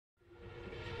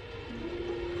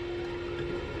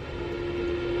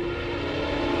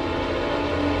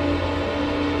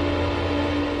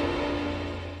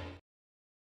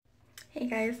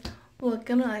guys,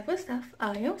 welcome to Life with Steph.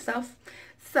 I am Steph.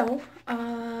 So,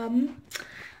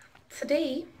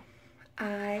 today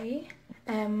I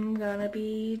am gonna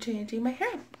be changing my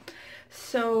hair.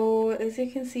 So, as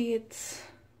you can see, it's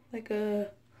like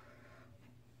a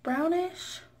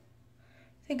brownish.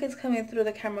 I think it's coming through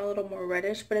the camera a little more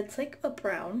reddish, but it's like a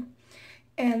brown.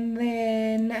 And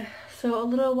then, so a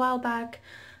little while back,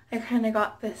 I kind of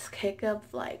got this kick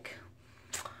of like,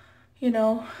 you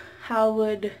know, how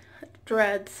would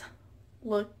dreads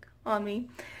look on me.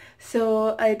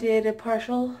 So I did a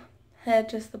partial head,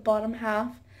 just the bottom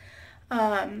half.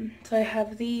 So I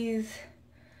have these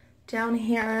down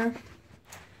here.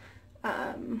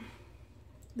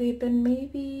 They've been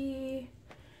maybe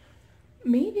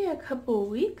a couple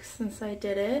weeks since I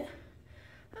did it.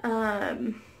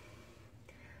 So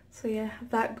yeah, I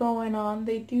have that going on.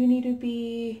 They do need to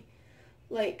be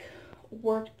like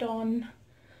worked on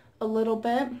a little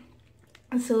bit.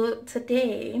 So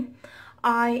today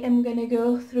I am gonna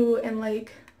go through and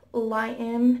like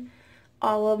lighten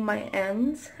all of my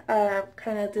ends,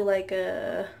 kind of do like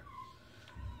a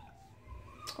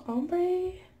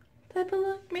ombre type of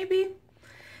look maybe.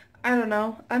 I don't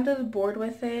know, I'm just bored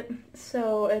with it,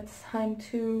 so it's time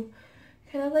to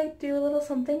kind of like do a little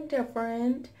something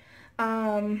different.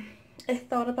 I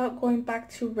thought about going back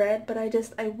to red, but I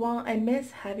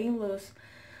miss having those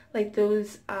like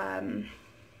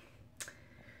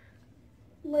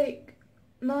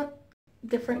not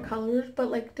different colors,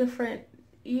 but like different,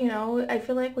 you know, I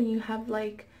feel like when you have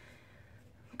like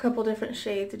a couple different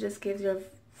shades, it just gives your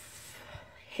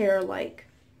hair like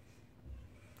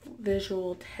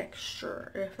visual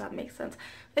texture, if that makes sense.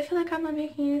 I feel like I'm not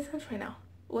making any sense right now.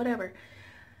 Whatever.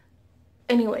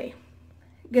 Anyway,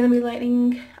 gonna be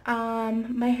lightening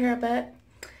my hair a bit,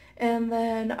 and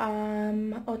then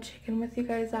I'll check in with you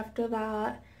guys after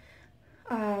that.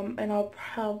 And I'll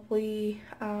probably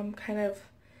kind of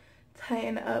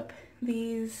tighten up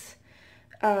these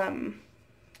on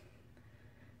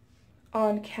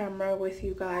camera with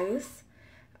you guys.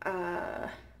 Yeah,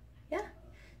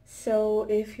 so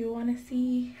if you want to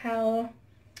see how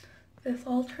this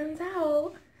all turns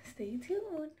out, stay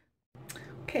tuned.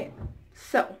 Okay,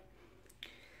 so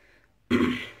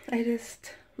I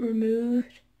just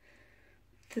removed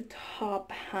the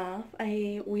top half.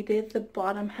 We did the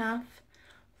bottom half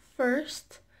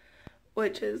first,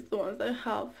 which is the ones that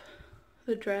have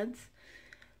the dreads.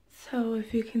 So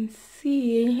if you can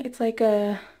see, it's like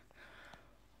a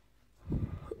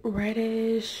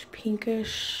reddish,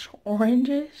 pinkish,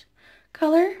 orangish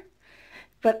color,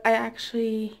 but I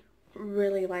actually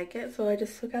really like it. So I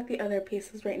just took out the other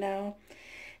pieces right now,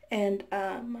 and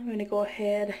I'm gonna go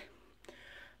ahead,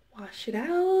 wash it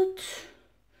out,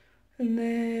 and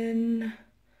then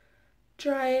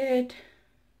dry it,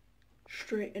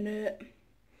 straighten it.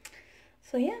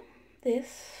 So yeah,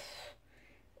 this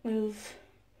is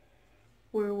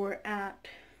where we're at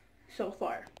so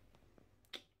far.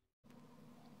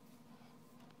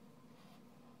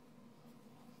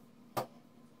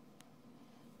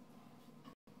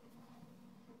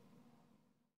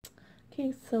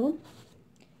 Okay, so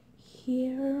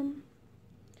here's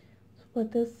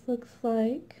what this looks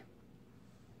like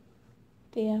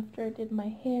day after I did my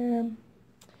hair.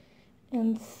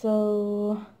 And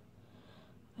so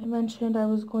I mentioned I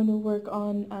was going to work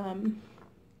on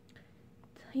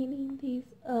tightening these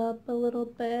up a little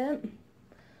bit.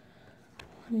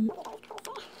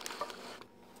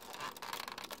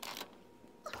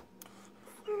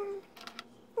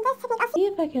 See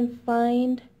if I can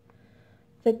find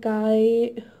the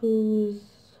guy whose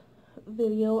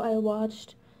video I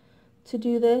watched to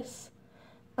do this,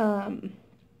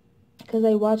 because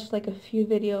I watched like a few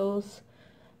videos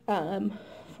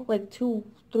for like 2-3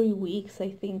 weeks,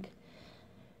 I think,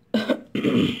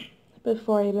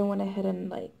 before I even went ahead and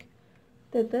like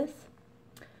did this.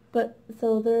 But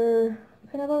so they're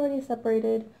kind of already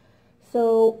separated.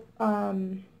 So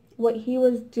what he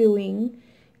was doing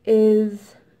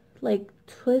is like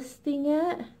twisting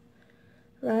it,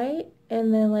 right,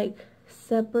 and then like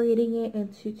separating it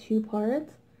into 2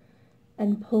 parts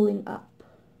and pulling up.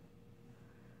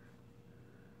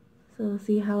 So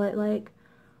see how it like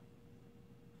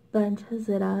bunches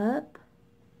it up.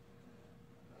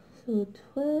 So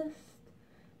twist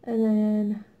and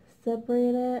then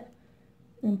separate it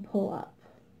and pull up,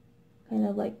 kind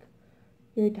of like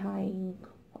you're tying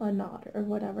a knot or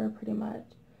whatever, pretty much.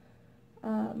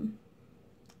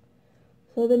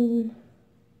 So then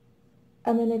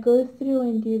I'm gonna go through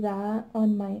and do that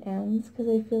on my ends, because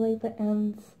I feel like the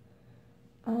ends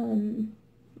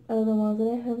are the ones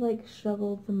that I have like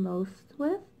struggled the most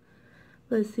with.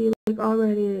 But see, like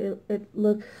already it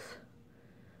looks,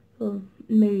 well,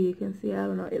 maybe you can see, I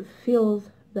don't know, it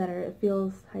feels better, it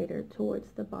feels tighter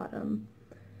towards the bottom.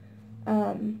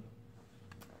 And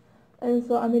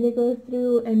so I'm gonna go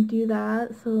through and do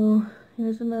that. So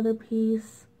here's another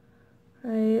piece,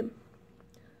 right?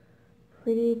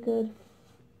 Pretty good,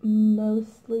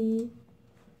 mostly.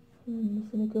 I'm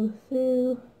just gonna go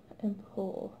through and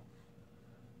pull,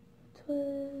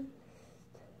 twist,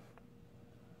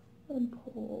 and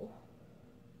pull.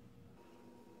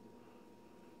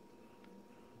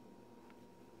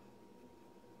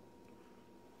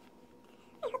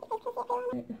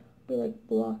 Be like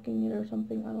blocking it or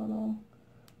something, I don't know.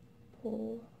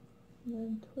 Pull, and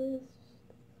then twist,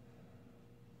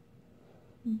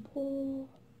 and pull.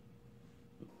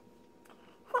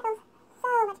 So that goes so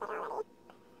much better already.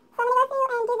 So I'm going to go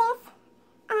through and do this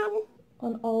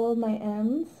on all of my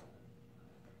ends.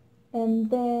 And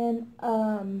then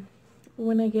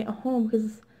when I get home,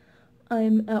 because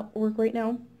I'm at work right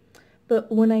now,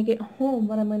 but when I get home,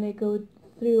 what I'm going to go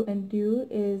through and do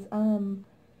is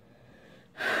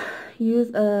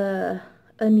use a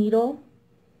needle,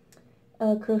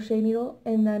 a crochet needle,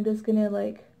 and I'm just gonna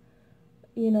like,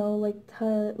 you know, like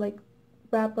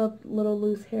wrap up little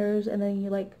loose hairs, and then you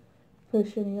like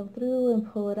push your needle through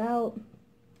and pull it out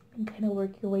and kind of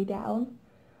work your way down.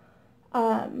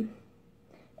 And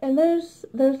there's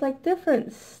like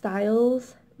different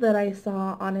styles that I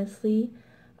saw, honestly.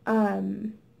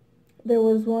 There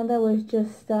was one that was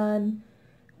just done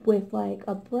with like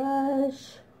a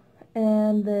brush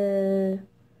and the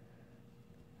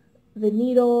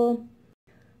needle.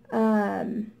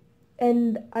 And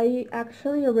I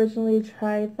actually originally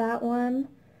tried that one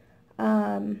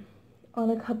on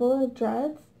a couple of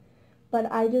dreads,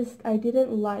 but I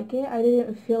didn't like it. I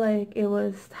didn't feel like it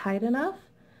was tight enough.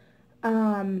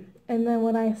 And then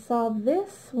when I saw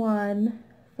this one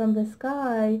from this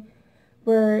guy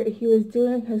where he was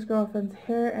doing his girlfriend's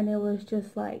hair, and it was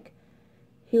just like,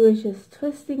 he was just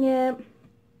twisting it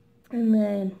and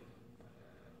then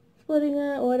splitting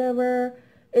it, whatever.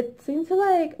 It seemed to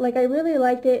like I really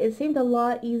liked it. It seemed a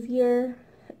lot easier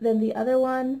than the other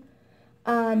one.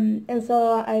 And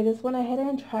so I just went ahead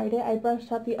and tried it. I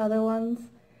brushed out the other ones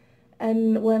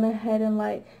and went ahead and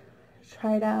like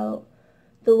tried out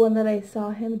the one that I saw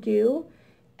him do,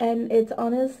 and it's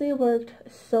honestly worked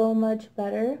so much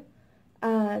better.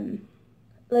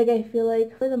 Like I feel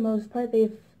like for the most part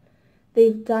they've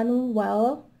done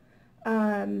well.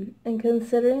 And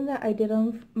considering that I did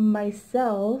them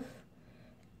myself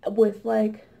with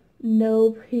like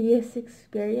no previous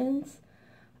experience,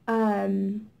 I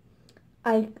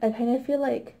kind of feel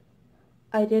like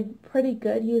I did pretty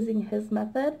good using his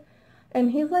method.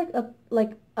 And he's like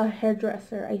a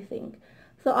hairdresser, I think.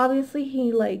 So obviously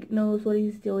he like knows what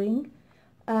he's doing.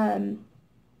 But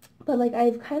like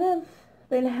I've kind of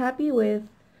been happy with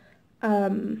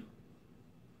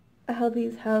how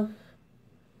these have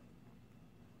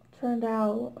turned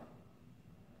out.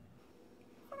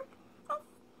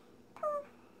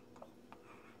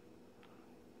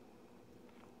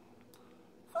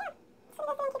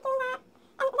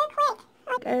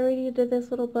 I already did this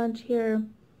little bunch here.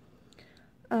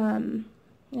 And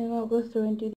I'll go through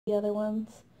and do the other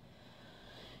ones.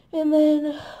 And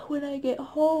then when I get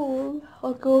home,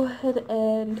 I'll go ahead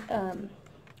and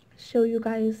show you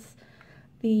guys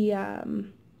the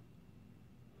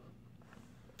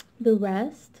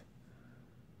rest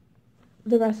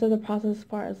of the process as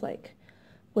far as like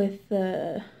with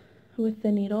the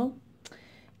needle.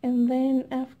 And then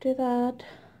after that,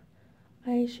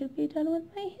 I should be done with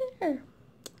my hair.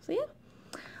 So yeah,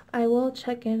 I will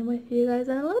check in with you guys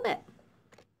in a little bit.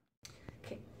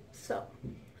 Okay, so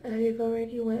I've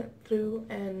already went through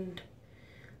and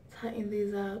tightened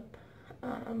these up.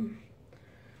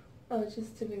 I was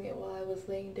just doing it while I was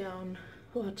laying down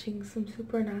watching some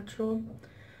Supernatural.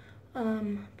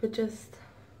 But just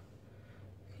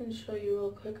can show you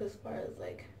real quick as far as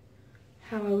like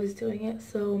how I was doing it.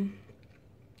 So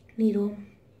needle,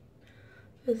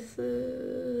 this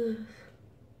is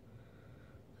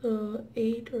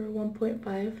 8 or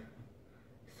 1.5,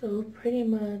 so pretty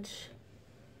much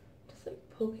just like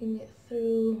poking it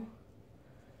through,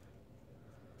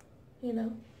 you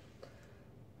know,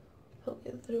 poke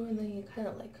it through, and then you kind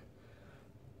of like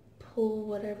pull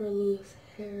whatever loose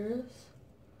hairs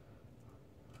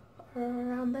are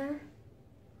around there.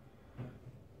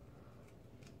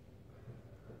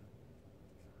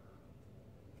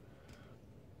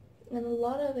 And a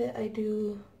lot of it I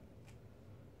did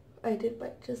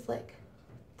like just like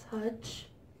touch,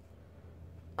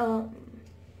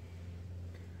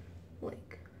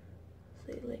 like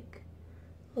say like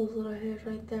those little hairs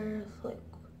right there, so like,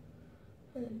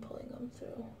 and then pulling them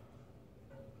through.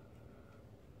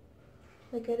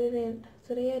 Like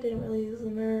today I didn't really use the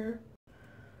mirror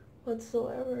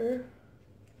whatsoever.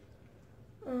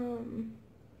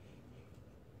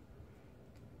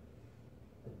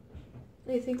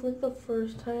 I think like the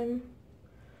first time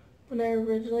when I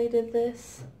originally did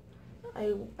this,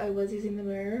 I was using the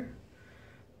mirror,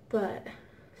 but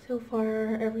so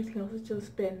far everything else has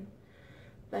just been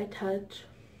by touch.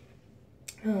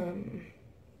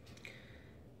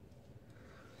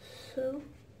 So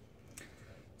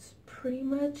it's pretty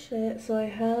much it. So I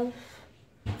have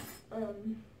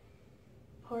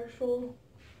partial,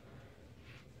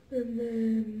 and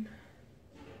then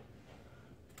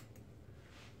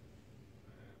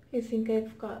I think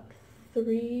I've got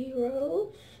 3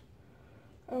 rows,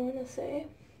 I want to say.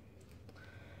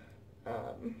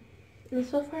 And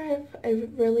so far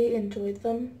I've really enjoyed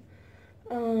them.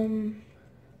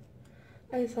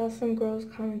 I saw some girls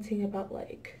commenting about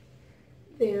like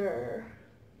their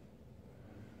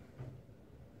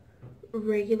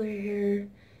regular hair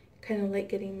kind of like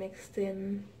getting mixed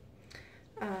in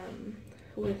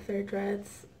with their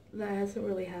dreads. That hasn't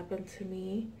really happened to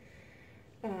me.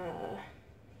 I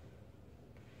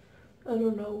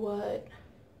don't know what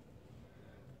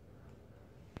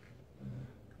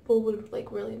would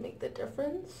like really make the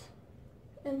difference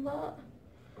in that.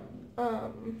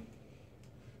 And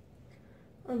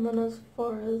then as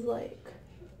far as like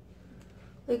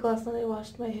last night I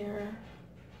washed my hair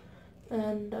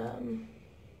and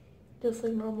just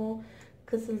like normal,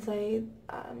 because since I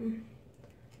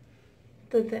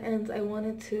did the ends, I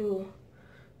wanted to,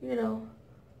 you know,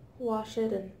 wash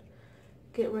it and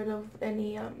get rid of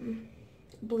any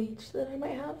bleach that I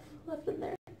might have left in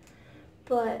there.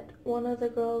 But one of the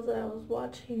girls that I was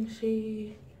watching,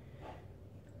 she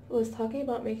was talking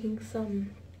about making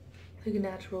some like a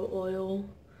natural oil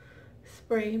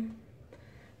spray,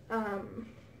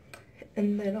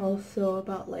 and then also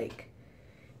about like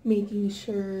making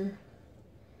sure,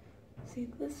 see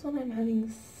this one I'm having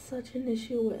such an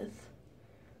issue with,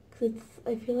 because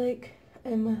I feel like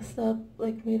I messed up,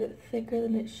 like made it thicker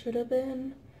than it should have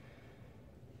been,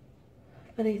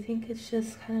 but I think it's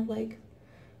just kind of like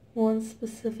one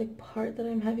specific part that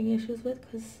I'm having issues with,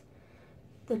 because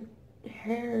the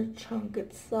hair chunk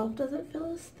itself doesn't feel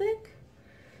as thick.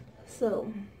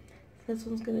 So this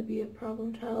one's gonna be a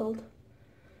problem child,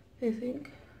 I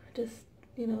think, just,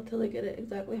 you know, till I get it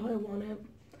exactly how I want it.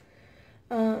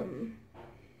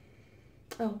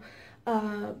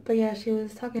 But yeah, she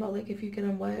was talking about like if you get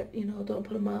them wet, you know, don't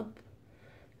put them up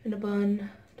in a bun,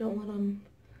 don't let them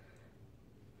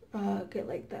get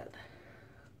like that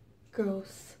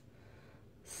gross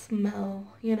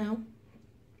smell, you know.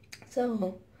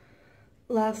 So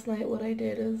last night what I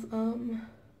did is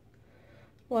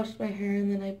washed my hair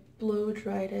and then I blow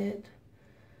dried it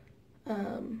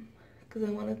because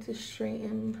I wanted to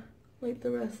straighten like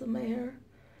the rest of my hair.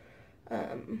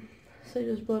 So I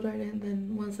just blow dried it, and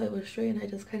then once I was straightened I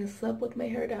just kind of slept with my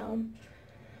hair down,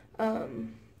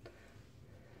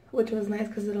 which was nice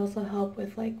because it also helped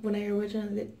with like when I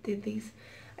originally did these,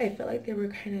 I felt like they were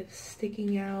kind of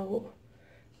sticking out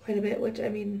quite a bit, which I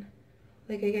mean,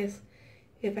 like I guess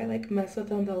if I like mess with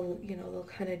them, they'll, you know, they'll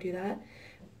kind of do that,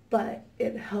 but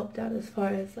it helped out as far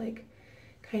as like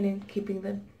kind of keeping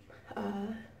them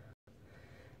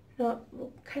not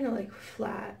kind of like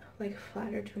flat, like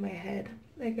flatter to my head,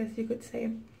 I guess you could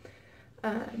say.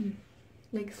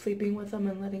 Like sleeping with them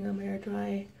and letting them air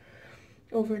dry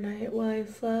overnight while I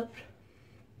slept.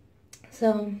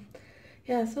 So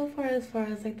yeah, so far as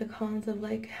like the cons of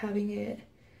like having it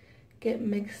get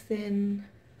mixed in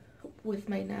with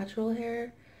my natural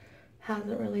hair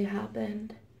hasn't really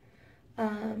happened.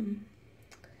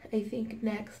 I think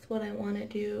next what I want to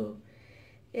do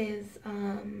is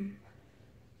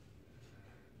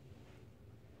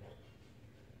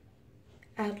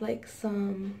add like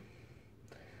some,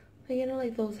 like, you know,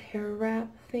 like those hair wrap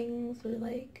things, or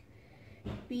like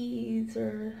beads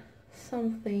or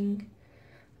something.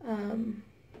 I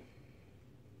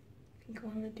think I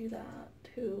want to do that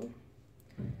too.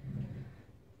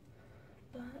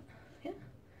 But yeah,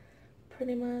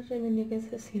 pretty much, I mean, you guys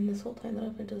have seen this whole time that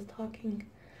I've been just talking.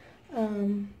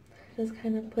 Just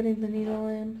kind of putting the needle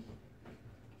in.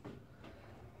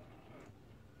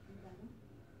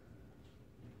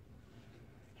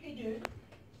 Hey, dude.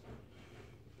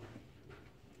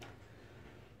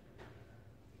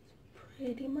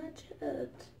 Pretty much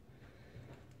it.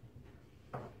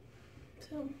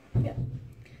 So yeah,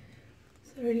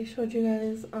 so I already showed you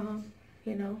guys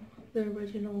you know, the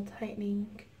original tightening,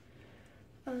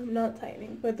 not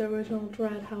tightening, but the original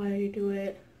dread, how I do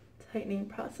it, tightening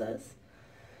process.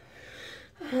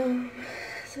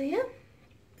 So yeah,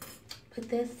 but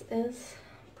this is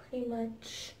pretty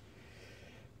much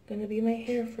gonna be my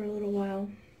hair for a little while.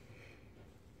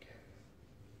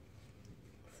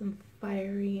 Some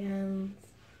fiery ends,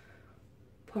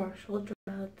 partial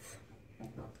dreads.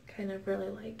 Kind of really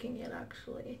liking it,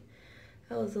 actually.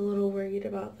 I was a little worried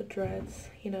about the dreads,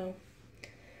 you know,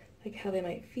 like how they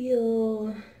might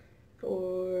feel,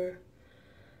 or,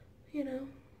 you know,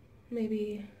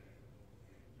 maybe,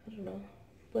 I don't know,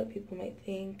 what people might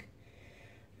think.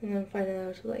 And then finding out, I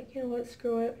was like, you know what,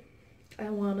 screw it. I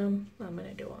want them, I'm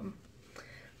gonna do them.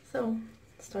 So,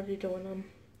 started doing them.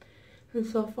 And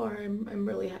so far, I'm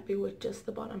really happy with just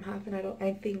the bottom half, and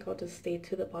I think I'll just stay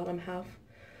to the bottom half.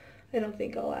 I don't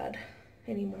think I'll add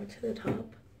any more to the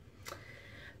top.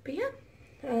 But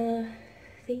yeah,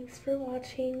 thanks for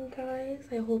watching, guys.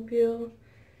 I hope you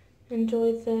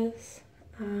enjoyed this.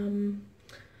 And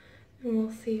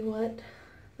we'll see what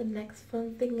the next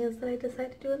fun thing is that I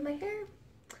decide to do with my hair.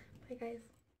 Bye, guys.